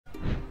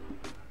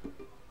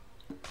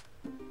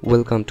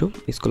Welcome to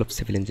School of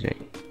Civil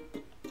Engineering.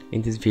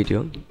 In this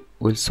video,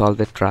 we'll solve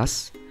a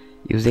truss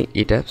using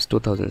Etabs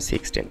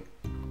 2016.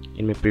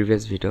 In my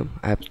previous video,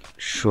 I have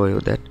shown you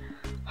that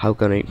how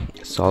can I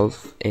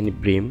solve any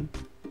beam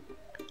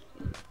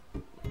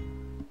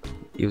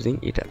using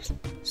Etabs.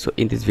 So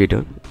in this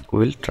video,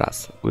 we'll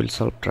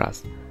solve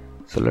truss.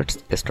 So let's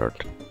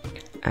start.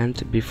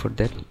 And before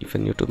that, if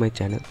you're new to my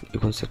channel, you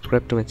can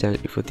subscribe to my channel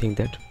if you think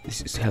that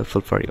this is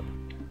helpful for you.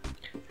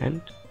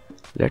 And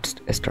let's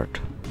start.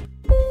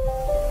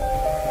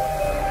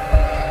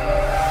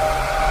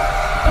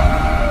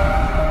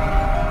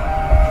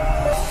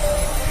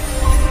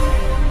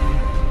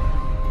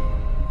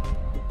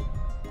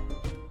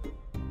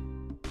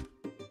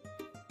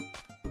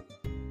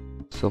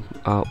 So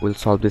we'll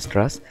solve this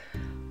truss.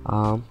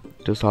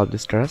 To solve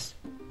this truss,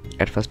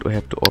 at first we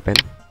have to open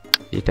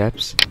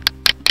Etabs.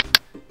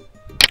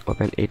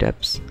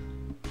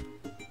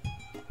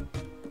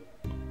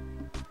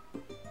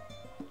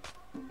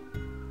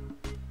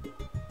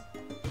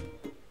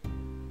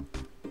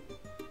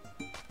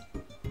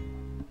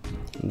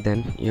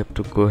 Then you have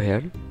to go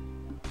here,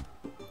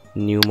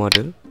 new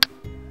model.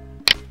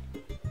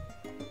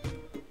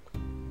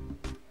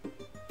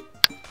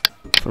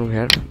 From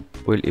here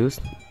we'll use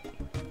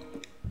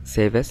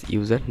save as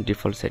user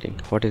default setting.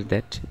 What is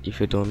that? If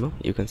you don't know,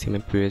 you can see my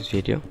previous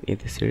video in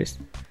this series.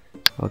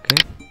 Okay,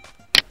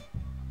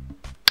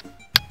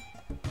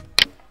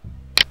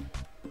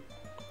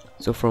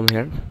 so from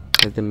here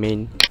is the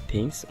main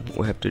things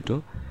we have to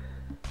do.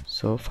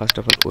 So first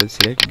of all, we'll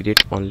select grid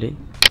only,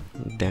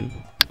 then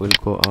we'll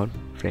go on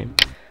frame.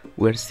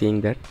 We're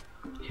seeing that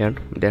here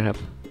there have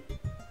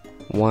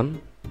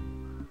 1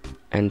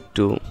 and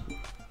 2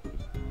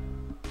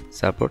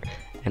 support,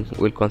 and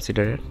we'll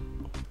consider it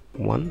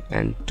 1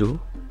 and 2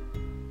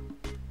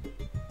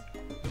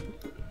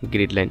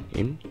 grid line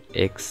in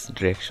X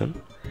direction,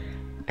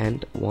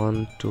 and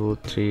 1 2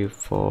 3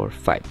 4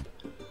 5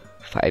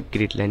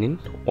 grid line in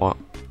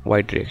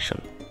Y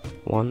direction.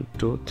 1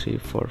 2 3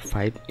 4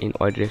 5 in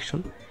Y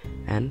direction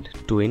and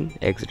 2 in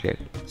X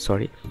direction.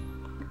 Sorry,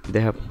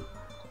 they have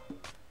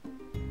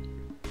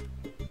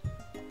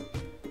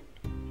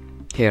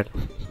here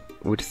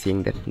we're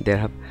seeing that they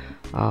have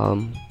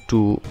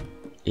 2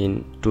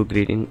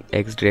 grid in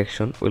X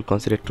direction. We'll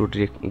consider 2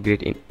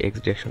 grid in X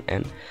direction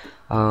and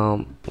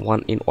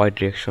 1 in Y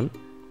direction,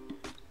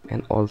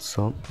 and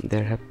also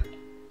they have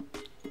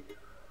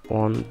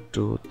 1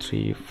 2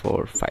 3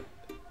 4 5.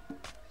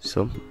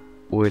 So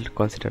we'll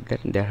consider that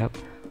they have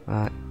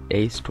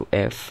H to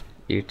F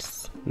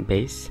its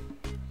base,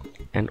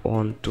 and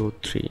 1 2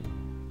 3,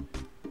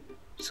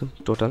 so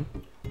total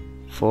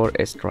 4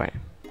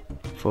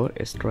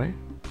 Storey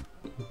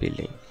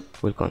building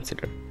we'll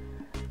consider.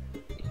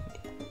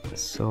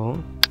 So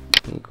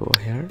go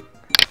here,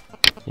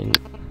 in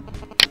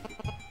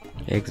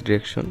X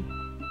direction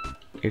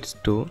it's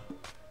 2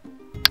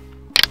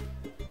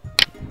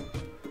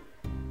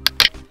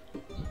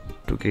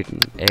 grid in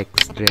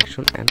X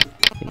direction, and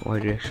in Y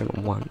direction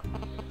 1,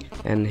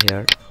 and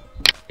here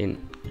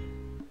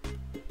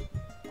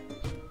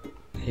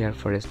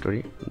for a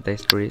Storey, the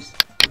Storey is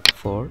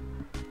 4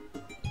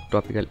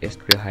 topical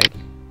Storey height.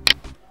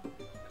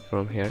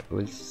 From here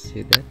we'll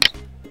see that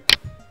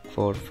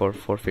 4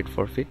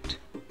 feet,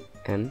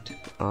 and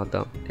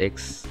the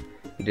X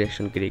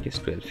direction grid is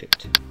 12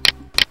 feet.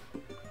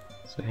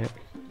 So here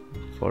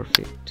 4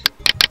 feet,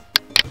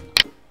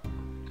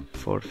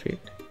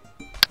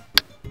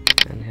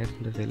 and here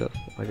the value of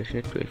Y direction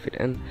is 12 feet.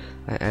 And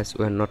as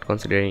we are not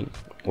considering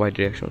Y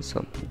direction,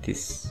 so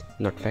this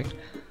not fact.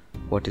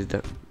 What is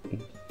the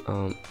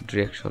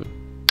direction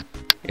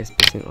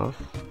spacing of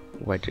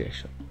Y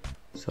direction?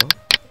 So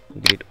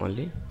grid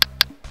only.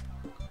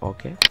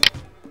 Okay,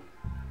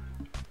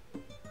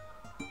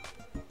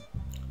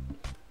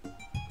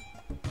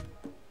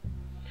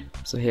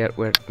 so here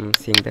we're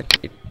seeing that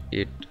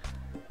it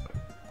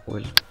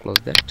will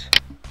close that.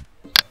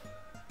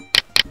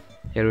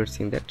 Here we're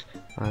seeing that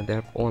they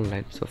have one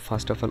line. So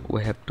first of all,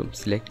 we have to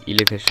select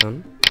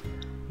elevation,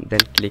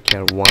 then click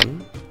here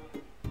 1,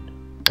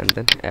 and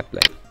then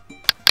apply.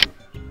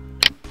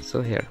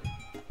 So here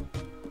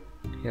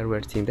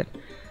we're seeing that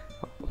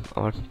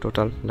our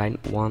total line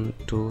 1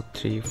 2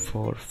 3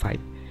 4 5,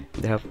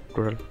 they have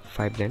total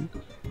 5 line,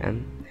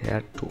 and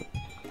here 2.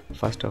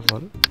 First of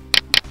all,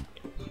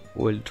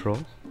 we'll draw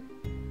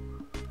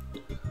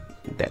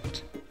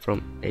that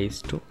from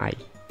H to I.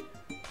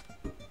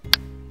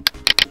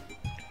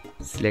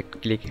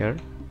 Click here,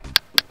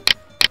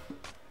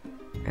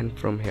 and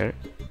from here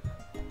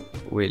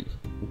we'll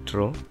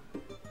draw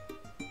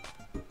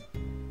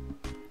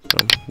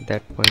from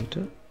that point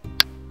to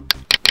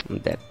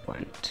that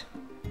point.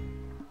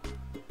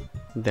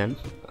 Then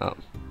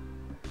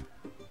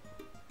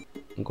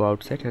go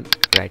outside and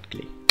right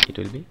click, it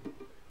will be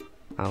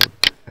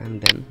out,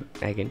 and then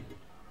again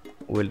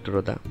we'll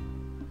draw the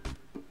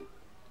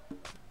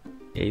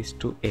H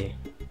to A.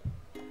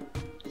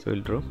 So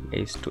we'll draw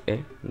H to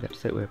A.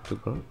 That's why we have to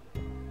go.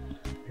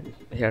 And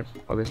here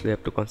obviously we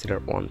have to consider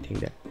one thing,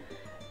 that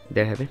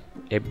there have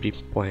every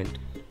point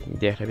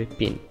they have a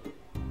pin.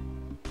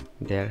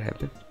 They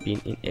have a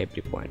pin in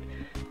every point.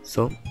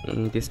 So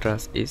this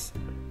truss is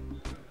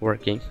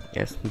working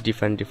as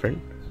different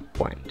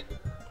point.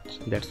 So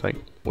that's why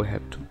we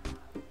have to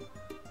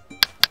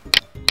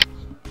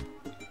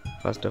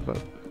first of all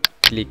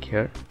click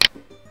here,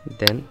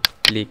 then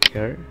click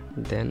here,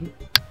 then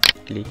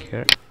click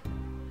here,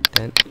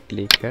 then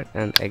click here,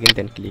 and again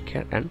then click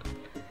here, and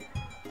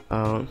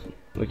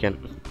we can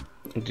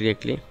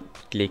directly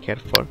click here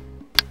for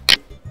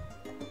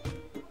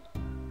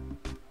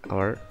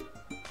our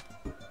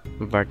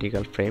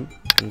vertical frame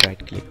and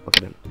right click.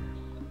 Okay, then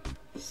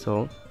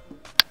so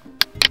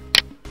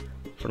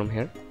from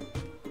here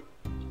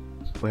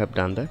we have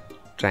done the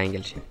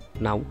triangle shape.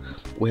 Now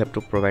we have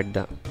to provide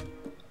the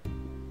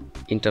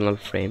internal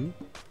frame.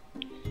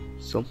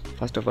 So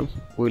first of all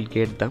we will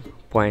get the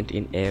point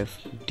in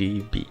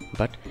FDB,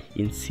 but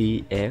in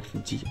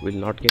CFG we will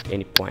not get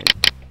any point.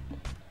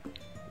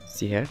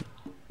 See here,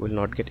 we will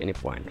not get any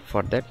point.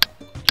 For that,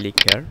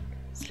 click here,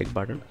 select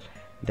button,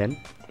 then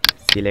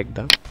select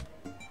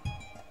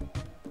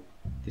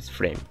this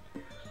frame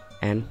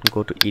and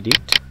go to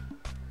edit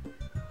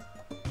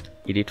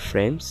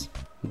frames,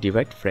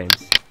 divide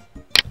frames.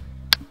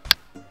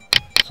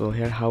 So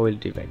here how we'll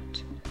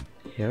divide,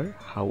 here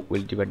how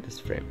we'll divide this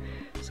frame.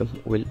 So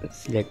we'll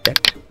select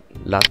that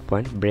last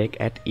point, break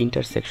at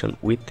intersection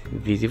with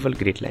visible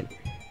grid line.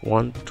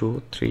 1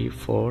 2 3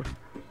 4,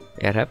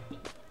 here have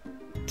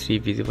 3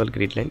 visible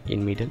grid line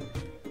in middle.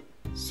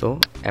 So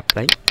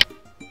apply.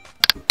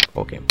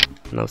 Okay,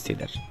 now see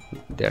that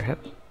there have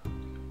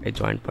a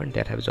joint point,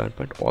 there have a joint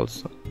point,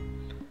 also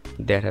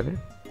there have a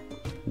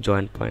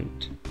joint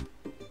point.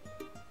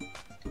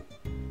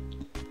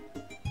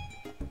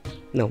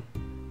 Now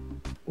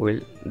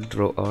we'll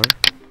draw our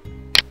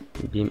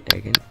beam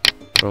again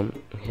from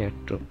here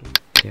to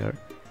here,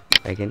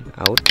 again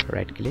out,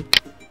 right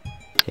click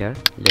here,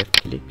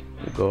 left click,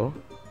 go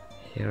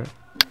here,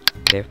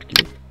 left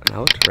click, and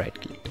out, right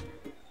click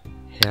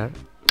here,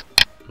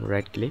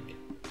 right click,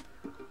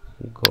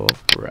 go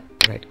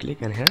right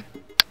click, and here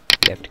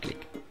left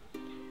click.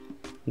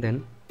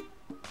 Then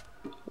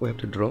we have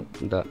to draw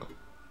the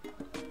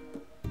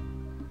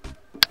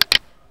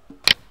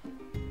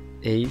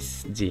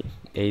HG,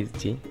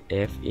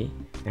 FE,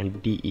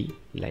 and DE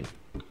line.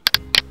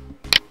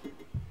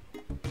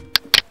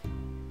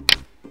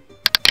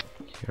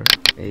 Here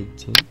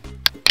HG,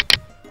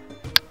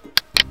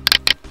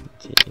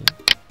 GE.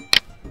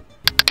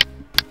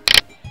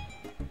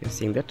 You're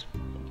seeing that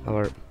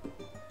our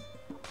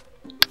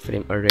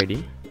frame are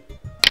ready.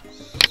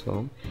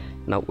 So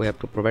now we have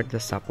to provide the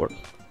support.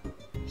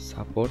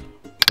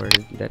 Where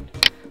is that?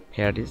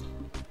 Here is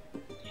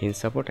hinge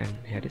support and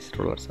here is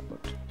roller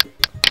support.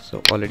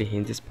 So already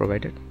hinge is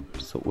provided,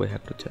 so we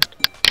have to just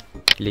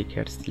click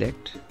here,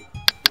 select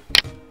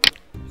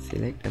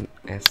and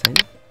assign,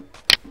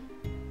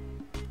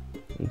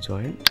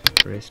 joint,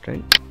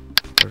 restraint,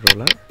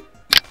 roller,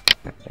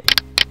 apply.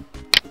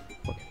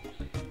 Okay,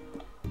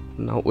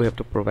 now we have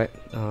to provide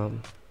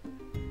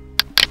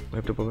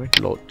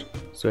load.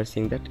 So we are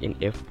seeing that in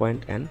F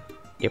point and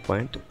A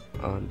point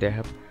they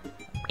have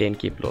 10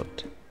 keep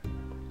load,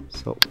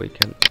 so we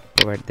can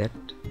provide that.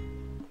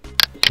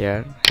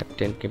 Here have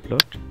 10 keep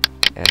load,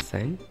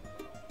 assign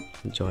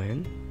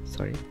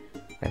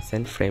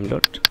frame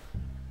load.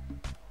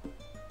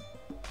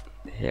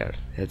 Here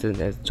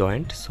as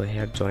joint, so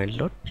here joint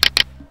load,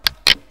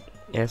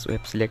 as we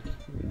have select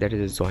that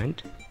is a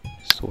joint,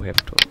 so we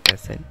have to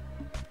assign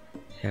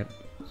here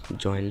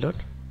joint load,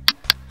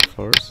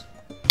 force.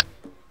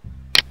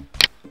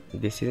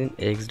 This is in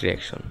X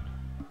direction,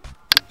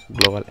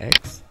 global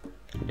X,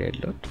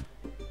 dead load,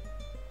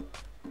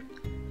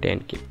 10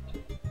 keep,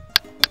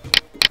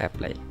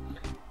 apply.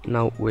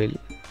 Now we'll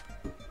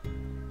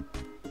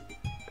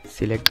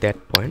select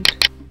that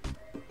point,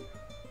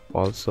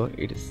 also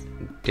it is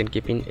 10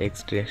 keep in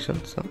X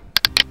direction, so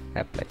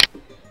apply.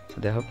 So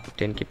they have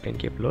 10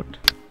 keep load,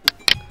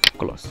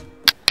 close.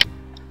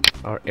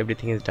 Or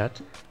everything is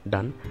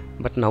done.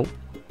 But now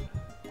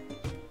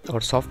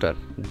our software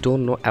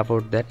don't know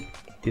about that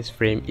this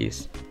frame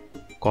is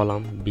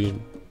column,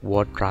 beam,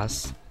 what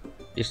truss,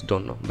 it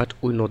don't know. But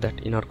we know that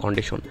in our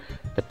condition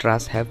the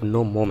truss have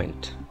no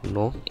moment,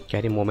 no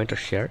carry moment or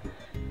shear,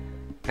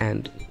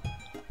 and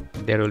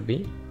there will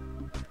be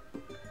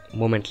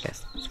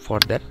momentless. For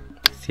that,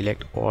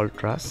 select all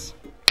truss.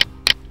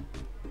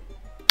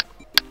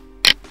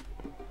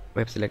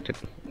 We have selected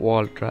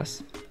all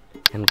truss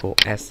and go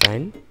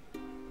assign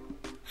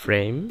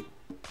frame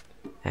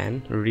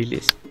and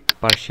release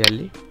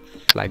partially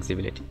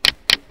flexibility,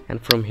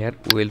 and from here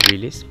we will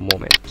release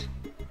moment.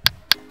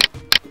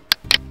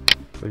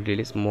 We'll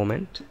release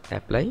moment,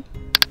 apply.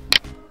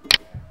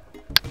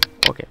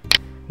 Okay,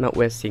 now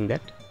we're seeing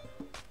that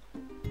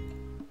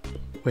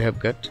we have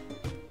got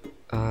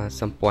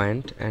some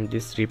point, and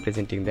this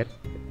representing that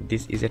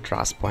this is a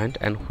truss point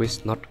and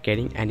which not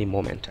carrying any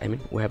moment. I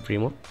mean, we have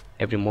removed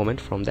every moment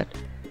from that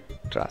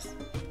truss.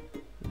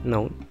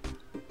 Now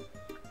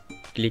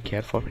click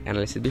here for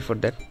analysis. Before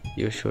that,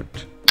 you should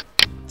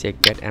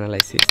check that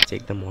analysis,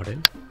 check the model,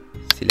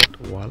 select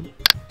wall.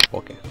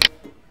 Okay,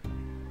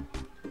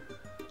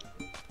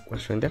 we're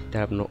showing that they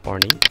have no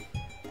earning,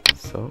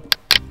 so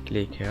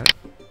click here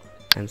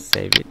and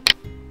save it,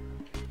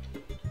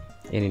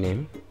 any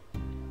name.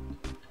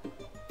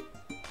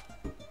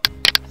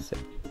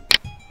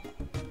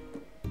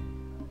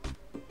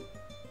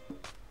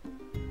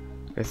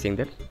 We're seeing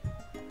that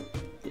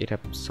it have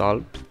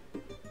solved.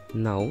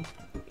 Now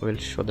we'll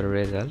show the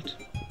result.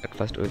 At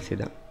first we'll see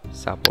the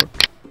support,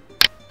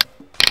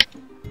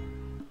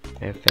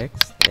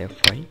 fx,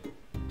 fy,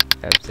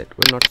 fz.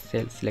 We'll not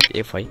select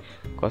fy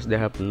because they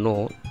have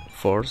no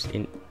force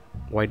in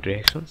y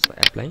direction, so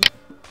apply.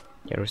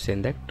 Here we're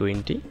saying that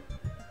 20,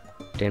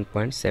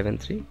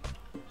 10.73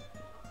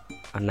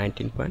 and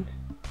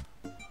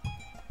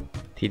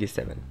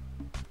 19.37.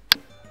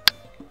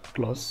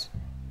 Close.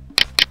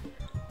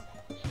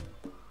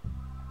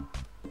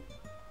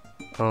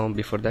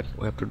 Before that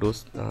we have to do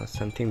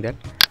something, that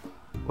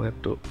we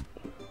have to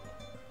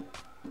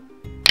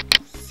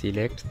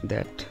select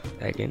that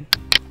again,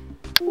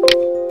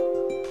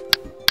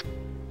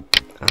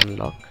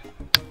 unlock,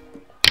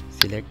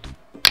 select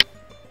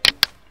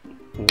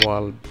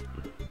wall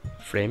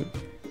frame,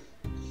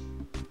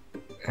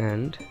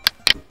 and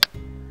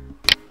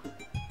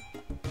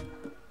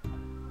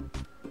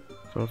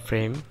from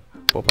frame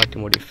property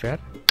modifier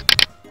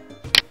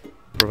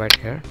provide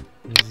here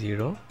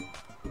 0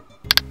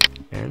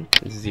 and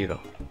 0,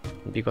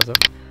 because of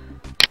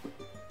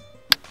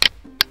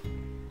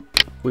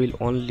we'll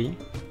only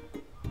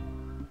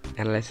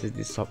analyze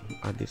this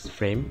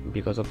frame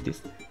because of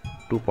this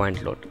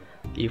 2-point load.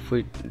 If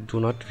we do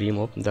not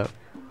remove the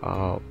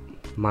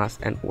mass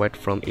and weight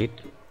from it,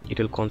 it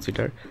will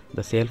consider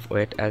the self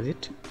weight as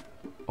its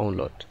own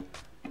load.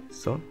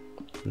 So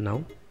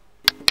now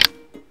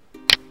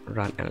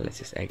run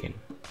analysis again.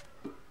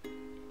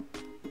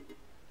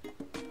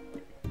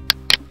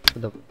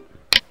 The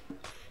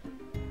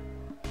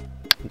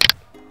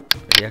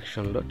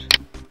reaction load,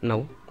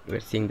 now we are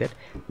seeing that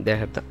they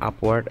have the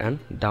upward and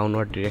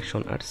downward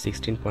direction at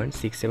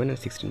 16.67 and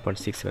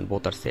 16.67,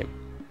 both are same,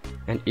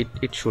 and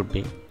it should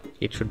be,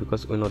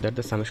 because we know that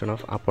the summation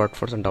of upward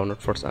force and downward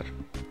force are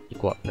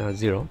equal,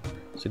 0,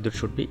 so that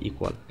should be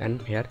equal.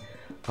 And here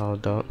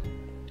the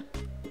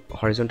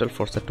horizontal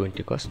force are 20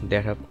 because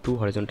they have two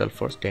horizontal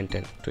force, 10,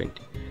 10,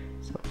 20.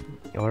 So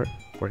our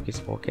work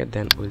is okay.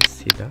 Then we'll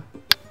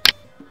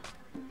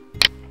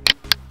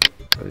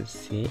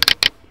see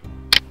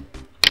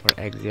our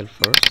axial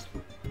force.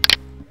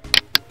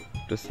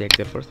 To see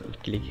axial force, we'll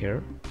click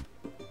here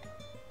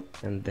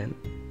and then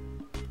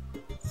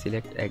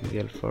select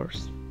axial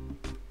force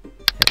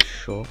and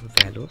show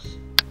values,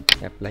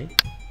 apply.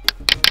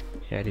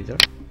 Here is our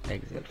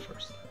axial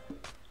force,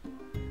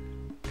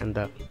 and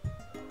the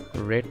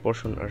red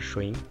portion are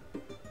showing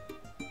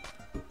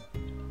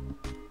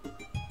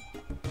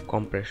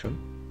compression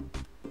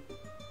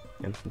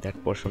and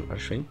that portion are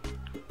showing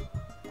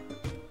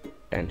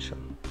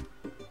tension.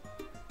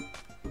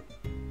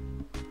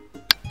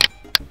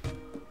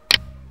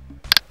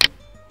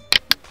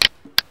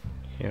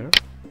 Here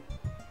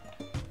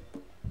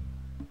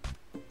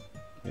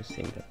you're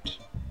seeing that.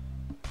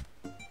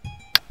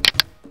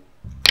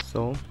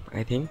 So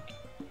I think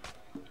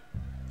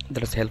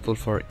that is helpful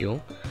for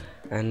you,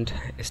 and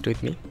stay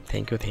with me.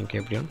 Thank you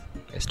everyone.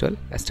 Stay well,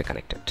 stay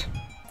connected.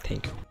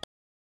 Thank you.